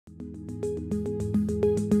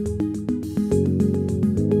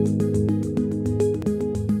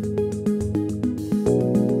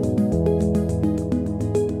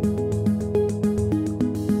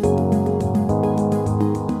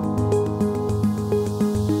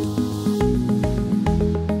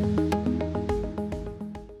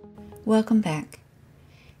Welcome back.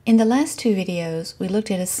 In the last two videos, we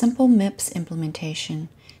looked at a simple MIPS implementation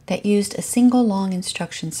that used a single long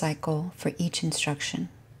instruction cycle for each instruction.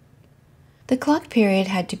 The clock period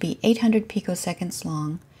had to be 800 picoseconds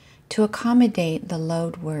long to accommodate the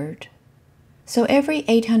load word. So every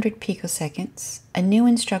 800 picoseconds, a new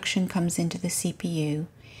instruction comes into the CPU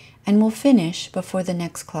and will finish before the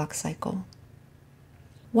next clock cycle.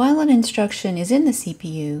 While an instruction is in the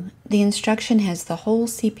CPU, the instruction has the whole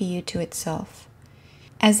CPU to itself.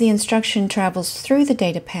 As the instruction travels through the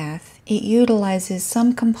data path, it utilizes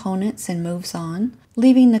some components and moves on,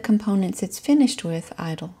 leaving the components it's finished with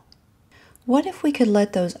idle. What if we could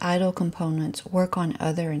let those idle components work on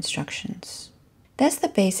other instructions? That's the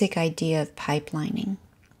basic idea of pipelining.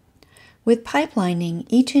 With pipelining,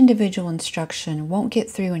 each individual instruction won't get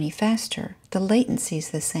through any faster. The latency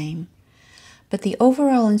is the same, but the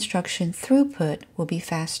overall instruction throughput will be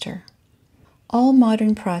faster. All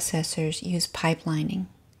modern processors use pipelining.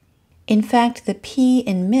 In fact, the P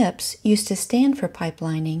in MIPS used to stand for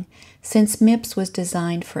pipelining since MIPS was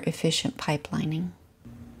designed for efficient pipelining.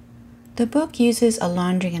 The book uses a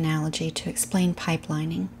laundry analogy to explain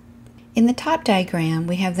pipelining. In the top diagram,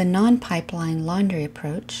 we have the non-pipeline laundry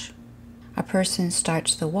approach. A person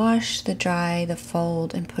starts the wash, the dry, the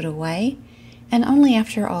fold, and put away, and only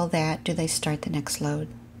after all that do they start the next load.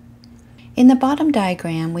 In the bottom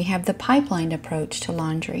diagram, we have the pipelined approach to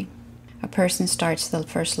laundry. A person starts the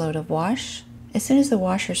first load of wash. As soon as the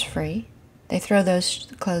washer's free, they throw those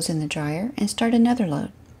clothes in the dryer and start another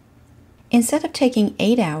load. Instead of taking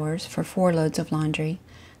 8 hours for 4 loads of laundry,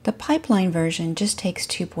 the pipeline version just takes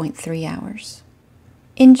 2.3 hours.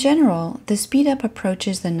 In general, the speed-up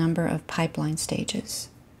approaches the number of pipeline stages.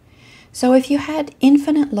 So if you had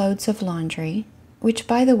infinite loads of laundry, which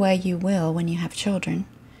by the way you will when you have children,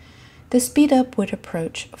 the speed-up would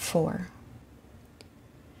approach 4.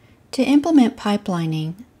 To implement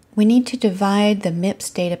pipelining, we need to divide the MIPS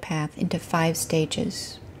data path into 5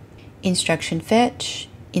 stages: instruction fetch,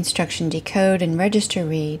 instruction decode and register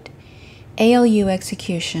read, ALU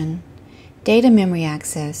execution, data memory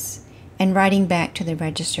access, and writing back to the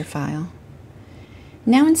register file.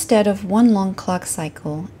 Now instead of one long clock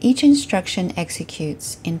cycle, each instruction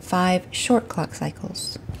executes in 5 short clock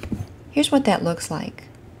cycles. Here's what that looks like.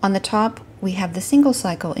 On the top, we have the single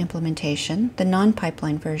cycle implementation, the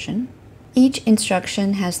non-pipeline version. Each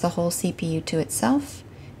instruction has the whole CPU to itself.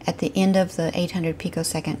 At the end of the 800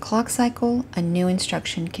 picosecond clock cycle, a new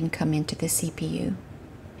instruction can come into the CPU.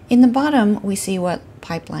 In the bottom, we see what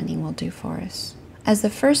pipelining will do for us. As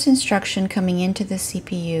the first instruction coming into the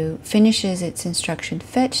CPU finishes its instruction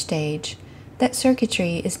fetch stage, that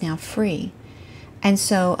circuitry is now free, and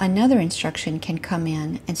so another instruction can come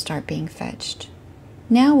in and start being fetched.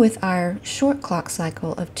 Now with our short clock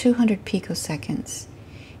cycle of 200 picoseconds,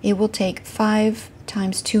 it will take 5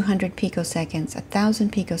 times 200 picoseconds,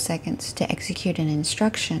 1,000 picoseconds to execute an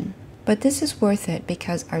instruction, but this is worth it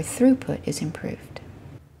because our throughput is improved.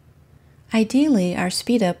 Ideally, our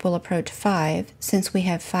speedup will approach 5 since we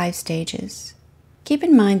have 5 stages. Keep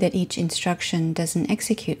in mind that each instruction doesn't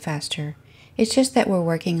execute faster, it's just that we're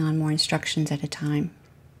working on more instructions at a time.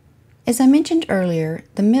 As I mentioned earlier,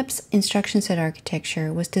 the MIPS instruction set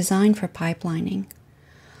architecture was designed for pipelining.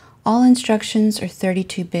 All instructions are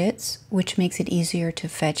 32 bits, which makes it easier to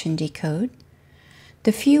fetch and decode.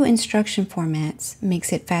 The few instruction formats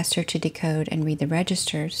makes it faster to decode and read the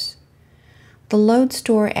registers. The load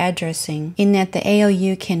store addressing, in that the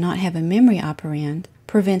ALU cannot have a memory operand,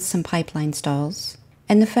 prevents some pipeline stalls,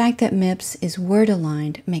 and the fact that MIPS is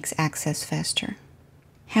word-aligned makes access faster.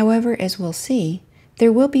 However, as we'll see,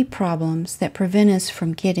 there will be problems that prevent us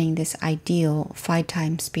from getting this ideal 5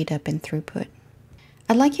 times speedup and throughput.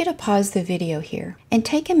 I'd like you to pause the video here and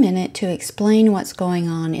take a minute to explain what's going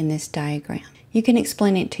on in this diagram. You can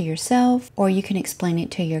explain it to yourself, or you can explain it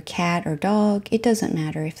to your cat or dog. It doesn't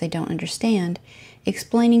matter if they don't understand.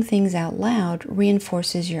 Explaining things out loud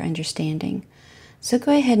reinforces your understanding. So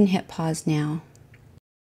go ahead and hit pause now.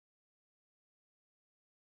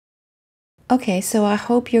 Okay, so I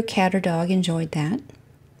hope your cat or dog enjoyed that.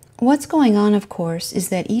 What's going on, of course, is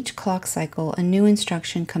that each clock cycle, a new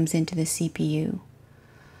instruction comes into the CPU.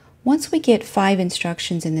 Once we get 5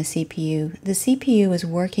 instructions in the CPU is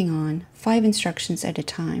working on 5 instructions at a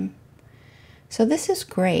time. So this is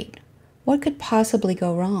great. What could possibly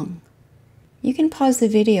go wrong? You can pause the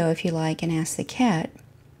video if you like and ask the cat.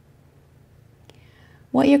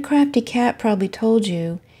 What your crafty cat probably told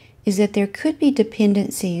you is that there could be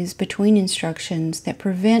dependencies between instructions that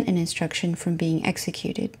prevent an instruction from being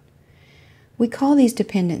executed. We call these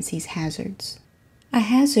dependencies hazards. A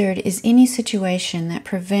hazard is any situation that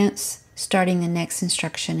prevents starting the next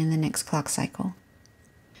instruction in the next clock cycle.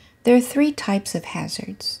 There are three types of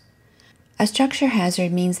hazards. A structure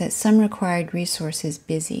hazard means that some required resource is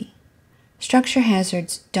busy. Structure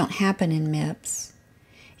hazards don't happen in MIPS.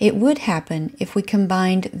 It would happen if we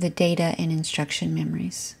combined the data and instruction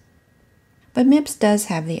memories. But MIPS does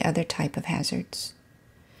have the other type of hazards.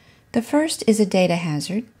 The first is a data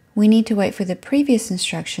hazard. We need to wait for the previous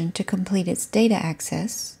instruction to complete its data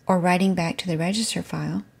access, or writing back to the register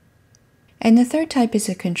file. And the third type is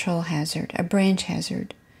a control hazard, a branch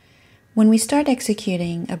hazard. When we start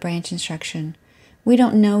executing a branch instruction, we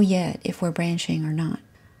don't know yet if we're branching or not.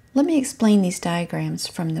 Let me explain these diagrams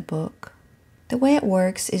from the book. The way it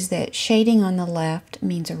works is that shading on the left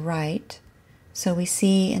means a write. So we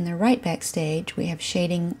see in the write back stage, we have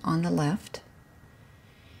shading on the left.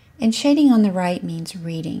 And shading on the right means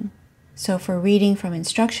reading. So for reading from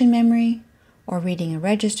instruction memory or reading a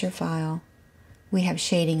register file, we have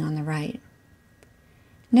shading on the right.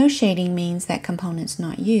 No shading means that component's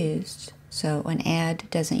not used, so an add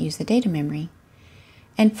doesn't use the data memory.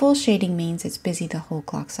 And full shading means it's busy the whole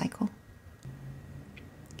clock cycle.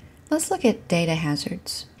 Let's look at data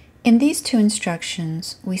hazards. In these two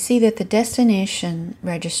instructions, we see that the destination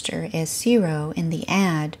register S0 in the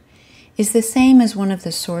add is the same as one of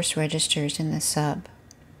the source registers in the sub.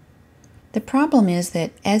 The problem is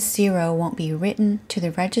that S0 won't be written to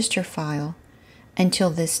the register file until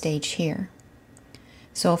this stage here.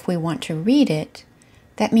 So if we want to read it,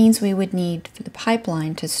 that means we would need the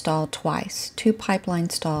pipeline to stall twice, 2 pipeline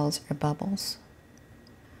stalls or bubbles.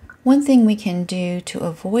 One thing we can do to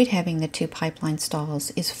avoid having the 2 pipeline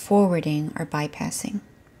stalls is forwarding or bypassing.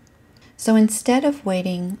 So instead of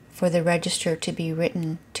waiting for the register to be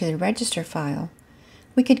written to the register file,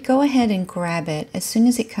 we could go ahead and grab it as soon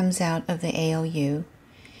as it comes out of the ALU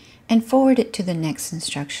and forward it to the next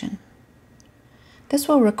instruction. This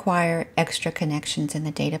will require extra connections in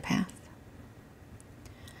the data path.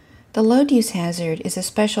 The load use hazard is a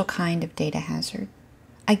special kind of data hazard.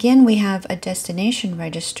 Again, we have a destination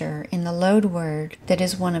register in the load word that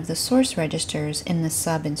is one of the source registers in the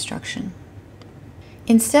sub instruction.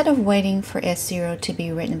 Instead of waiting for S0 to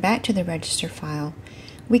be written back to the register file,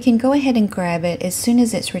 we can go ahead and grab it as soon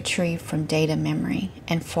as it's retrieved from data memory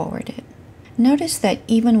and forward it. Notice that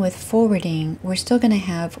even with forwarding, we're still going to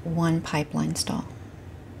have 1 pipeline stall.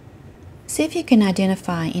 See if you can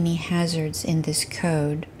identify any hazards in this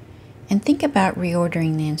code and think about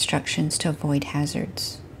reordering the instructions to avoid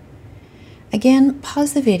hazards. Again,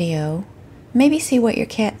 pause the video, maybe see what your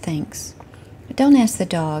cat thinks. But don't ask the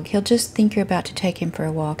dog, he'll just think you're about to take him for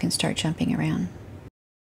a walk and start jumping around.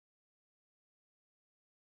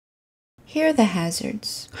 Here are the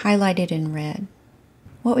hazards, highlighted in red.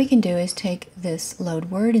 What we can do is take this load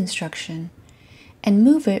word instruction and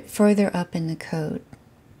move it further up in the code.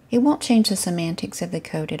 It won't change the semantics of the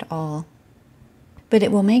code at all, but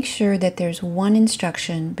it will make sure that there's 1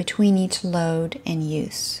 instruction between each load and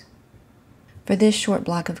use. For this short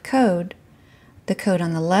block of code, the code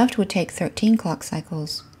on the left would take 13 clock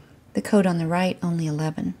cycles, the code on the right only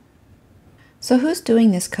 11. So who's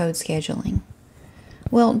doing this code scheduling?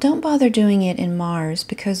 Well, don't bother doing it in Mars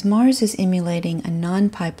because Mars is emulating a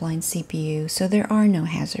non-pipeline CPU, so there are no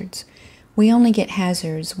hazards. We only get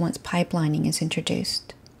hazards once pipelining is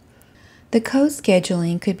introduced. The code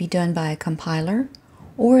scheduling could be done by a compiler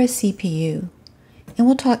or a CPU, and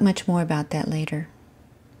we'll talk much more about that later.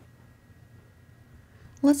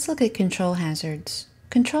 Let's look at control hazards.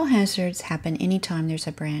 Control hazards happen anytime there's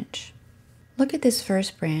a branch. Look at this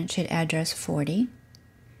first branch at address 40.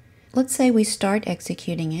 Let's say we start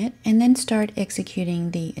executing it and then start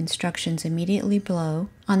executing the instructions immediately below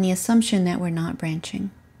on the assumption that we're not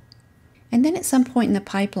branching. And then at some point in the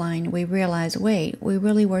pipeline, we realize, wait, we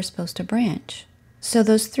really were supposed to branch. So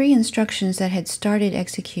those 3 instructions that had started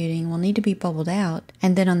executing will need to be bubbled out,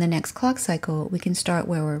 and then on the next clock cycle, we can start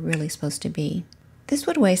where we're really supposed to be. This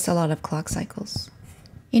would waste a lot of clock cycles.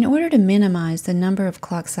 In order to minimize the number of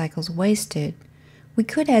clock cycles wasted, we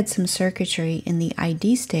could add some circuitry in the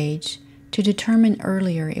ID stage to determine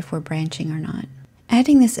earlier if we're branching or not.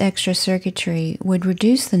 Adding this extra circuitry would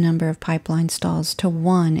reduce the number of pipeline stalls to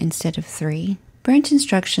 1 instead of 3. Branch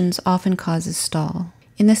instructions often causes stall.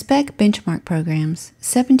 In the spec benchmark programs,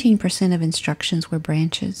 17% of instructions were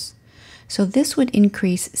branches. So this would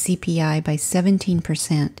increase CPI by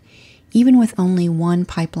 17%, even with only 1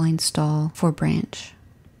 pipeline stall for branch.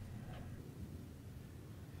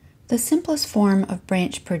 The simplest form of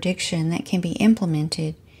branch prediction that can be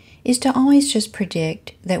implemented is to always just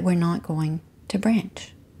predict that we're not going to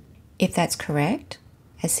branch. If that's correct,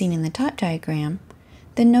 as seen in the top diagram,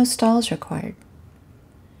 then no stall is required.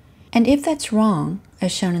 And if that's wrong,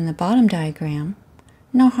 as shown in the bottom diagram,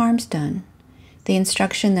 no harm's done. The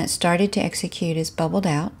instruction that started to execute is bubbled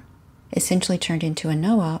out, essentially turned into a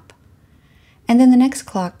no-op, and then the next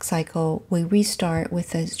clock cycle we restart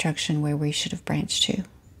with the instruction where we should have branched to.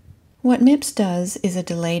 What MIPS does is a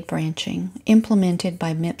delayed branching, implemented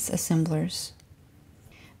by MIPS assemblers.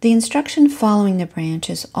 The instruction following the branch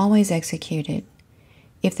is always executed.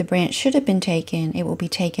 If the branch should have been taken, it will be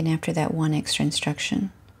taken after that one extra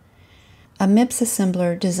instruction. A MIPS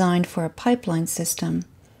assembler designed for a pipeline system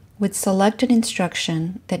would select an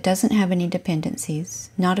instruction that doesn't have any dependencies,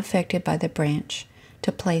 not affected by the branch,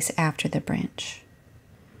 to place after the branch.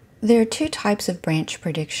 There are two types of branch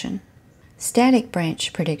prediction. Static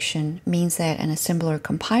branch prediction means that an assembler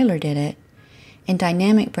compiler did it, and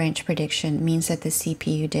dynamic branch prediction means that the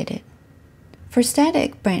CPU did it. For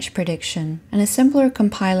static branch prediction, an assembler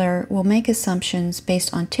compiler will make assumptions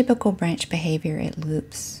based on typical branch behavior it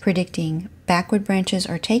loops, predicting backward branches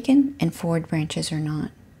are taken and forward branches are not.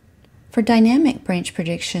 For dynamic branch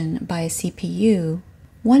prediction by a CPU,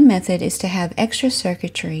 one method is to have extra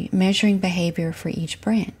circuitry measuring behavior for each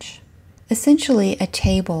branch. Essentially a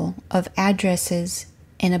table of addresses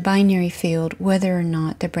and a binary field whether or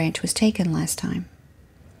not the branch was taken last time.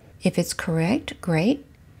 If it's correct, great.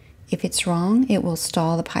 If it's wrong, it will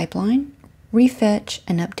stall the pipeline, refetch,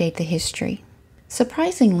 and update the history.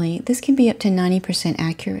 Surprisingly, this can be up to 90%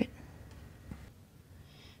 accurate.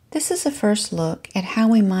 This is a first look at how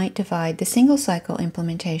we might divide the single cycle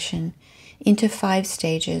implementation into 5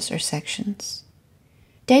 stages or sections.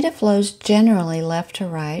 Data flows generally left to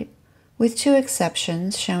right, with 2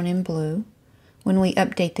 exceptions shown in blue, when we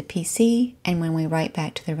update the PC and when we write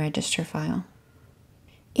back to the register file.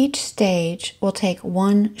 Each stage will take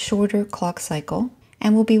one shorter clock cycle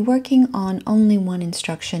and will be working on only one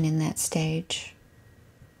instruction in that stage.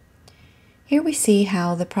 Here we see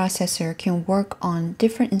how the processor can work on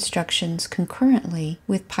different instructions concurrently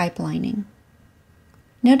with pipelining.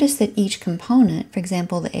 Notice that each component, for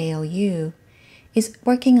example the ALU, is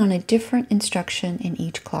working on a different instruction in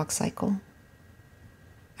each clock cycle.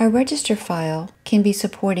 Our register file can be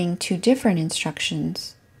supporting 2 different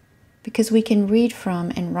instructions because we can read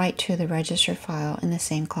from and write to the register file in the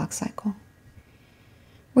same clock cycle.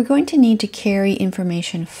 We're going to need to carry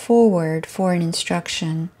information forward for an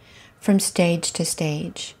instruction from stage to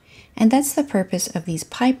stage, and that's the purpose of these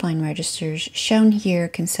pipeline registers shown here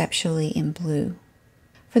conceptually in blue.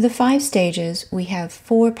 For the 5 stages, we have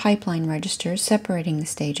 4 pipeline registers separating the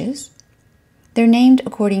stages. They're named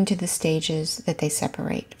according to the stages that they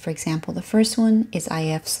separate. For example, the first one is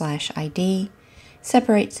IF/ID,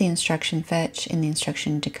 separates the instruction fetch and the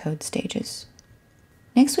instruction decode stages.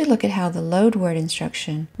 Next, we look at how the load word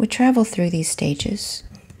instruction would travel through these stages.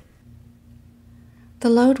 The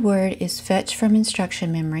load word is fetched from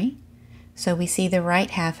instruction memory, so we see the right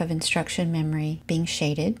half of instruction memory being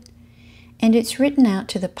shaded, and it's written out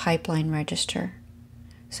to the pipeline register.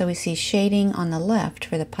 So we see shading on the left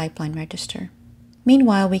for the pipeline register.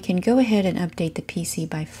 Meanwhile, we can go ahead and update the PC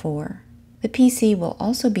by 4. The PC will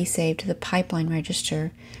also be saved to the pipeline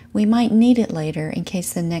register. We might need it later in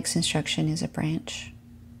case the next instruction is a branch.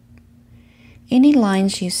 Any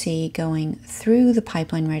lines you see going through the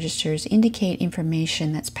pipeline registers indicate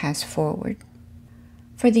information that's passed forward.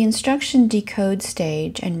 For the instruction decode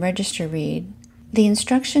stage and register read, the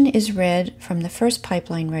instruction is read from the first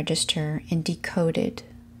pipeline register and decoded.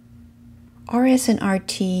 RS and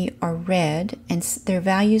RT are read and their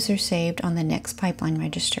values are saved on the next pipeline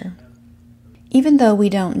register. Even though we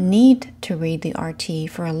don't need to read the RT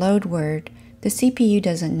for a load word, the CPU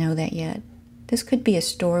doesn't know that yet. This could be a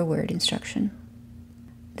store word instruction.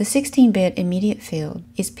 The 16-bit immediate field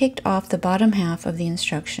is picked off the bottom half of the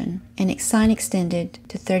instruction and sign extended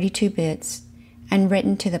to 32 bits and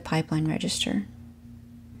written to the pipeline register.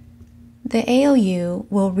 The ALU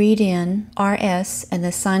will read in RS and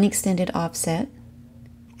the sign extended offset,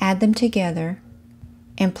 add them together,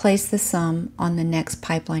 and place the sum on the next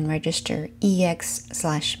pipeline register,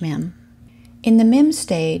 EX/MEM. In the MEM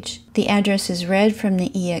stage, the address is read from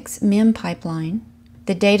the EX/MEM pipeline,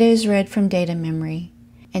 the data is read from data memory,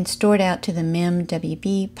 and stored out to the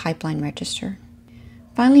MEM/WB pipeline register.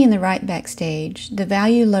 Finally, in the write-back stage, the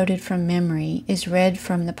value loaded from memory is read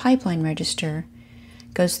from the pipeline register,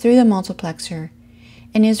 goes through the multiplexer,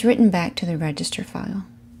 and is written back to the register file.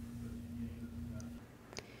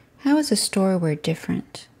 How is a store word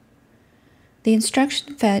different? The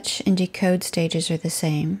instruction fetch and decode stages are the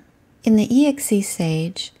same. In the EXE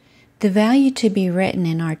stage, the value to be written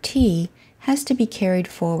in RT has to be carried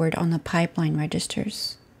forward on the pipeline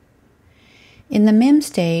registers. In the MEM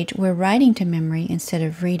stage, we're writing to memory instead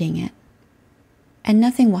of reading it. and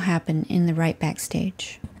nothing will happen in the write back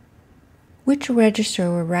stage. Which register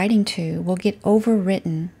we're writing to will get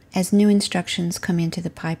overwritten as new instructions come into the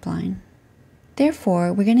pipeline.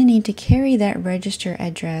 Therefore, we're going to need to carry that register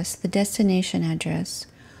address, the destination address,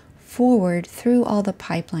 forward through all the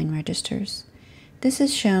pipeline registers. This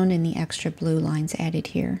is shown in the extra blue lines added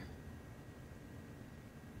here.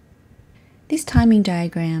 These timing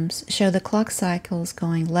diagrams show the clock cycles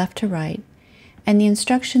going left to right and the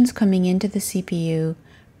instructions coming into the CPU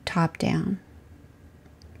top down.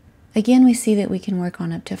 Again, we see that we can work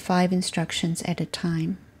on up to 5 instructions at a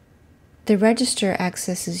time. The register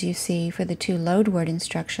accesses you see for the 2 load word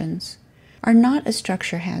instructions are not a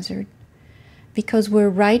structure hazard because we're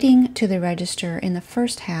writing to the register in the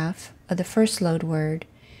first half of the first load word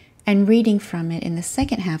and reading from it in the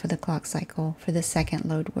second half of the clock cycle for the second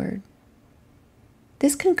load word.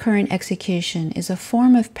 This concurrent execution is a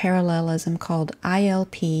form of parallelism called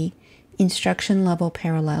ILP, instruction level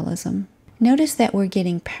parallelism. Notice that we're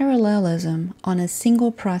getting parallelism on a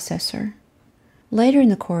single processor. Later in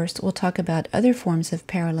the course, we'll talk about other forms of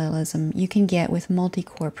parallelism you can get with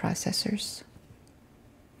multi-core processors.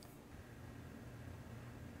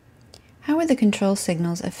 How are the control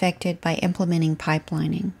signals affected by implementing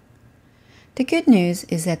pipelining? The good news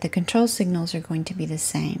is that the control signals are going to be the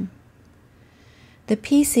same. The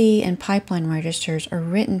PC and pipeline registers are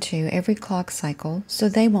written to every clock cycle, so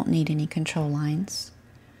they won't need any control lines.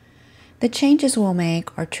 The changes we'll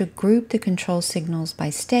make are to group the control signals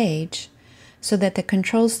by stage so that the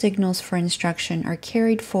control signals for instruction are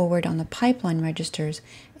carried forward on the pipeline registers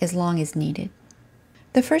as long as needed.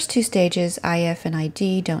 The first 2 stages, IF and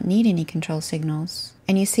ID, don't need any control signals,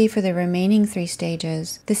 and you see for the remaining 3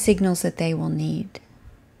 stages the signals that they will need.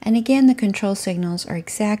 And again, the control signals are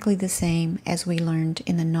exactly the same as we learned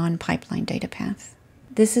in the non-pipeline data path.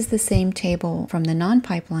 This is the same table from the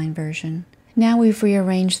non-pipeline version. Now we've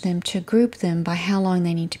rearranged them to group them by how long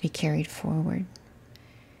they need to be carried forward.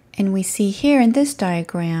 And we see here in this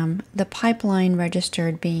diagram the pipeline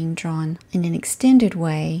registered being drawn in an extended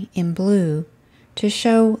way in blue to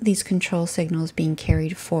show these control signals being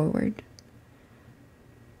carried forward.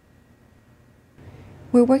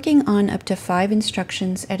 We're working on up to 5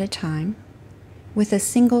 instructions at a time with a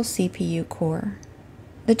single CPU core.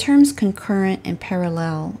 The terms concurrent and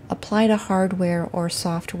parallel apply to hardware or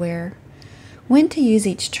software. When to use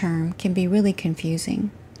each term can be really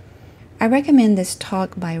confusing. I recommend this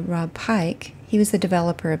talk by Rob Pike. He was the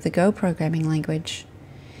developer of the Go programming language.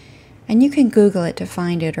 And you can Google it to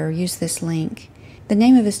find it or use this link. The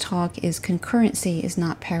name of his talk is Concurrency is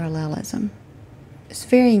Not Parallelism. It's a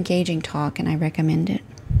very engaging talk and I recommend it.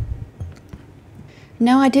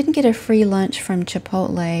 No, I didn't get a free lunch from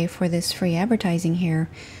Chipotle for this free advertising here,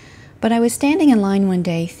 but I was standing in line one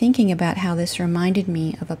day thinking about how this reminded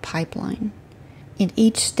me of a pipeline. In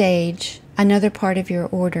each stage, another part of your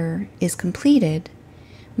order is completed,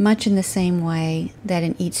 much in the same way that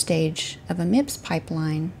in each stage of a MIPS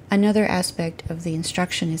pipeline, another aspect of the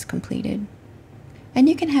instruction is completed. And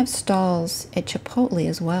you can have stalls at Chipotle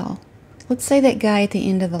as well. Let's say that guy at the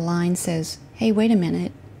end of the line says, "Hey, wait a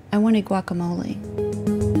minute, I wanted guacamole."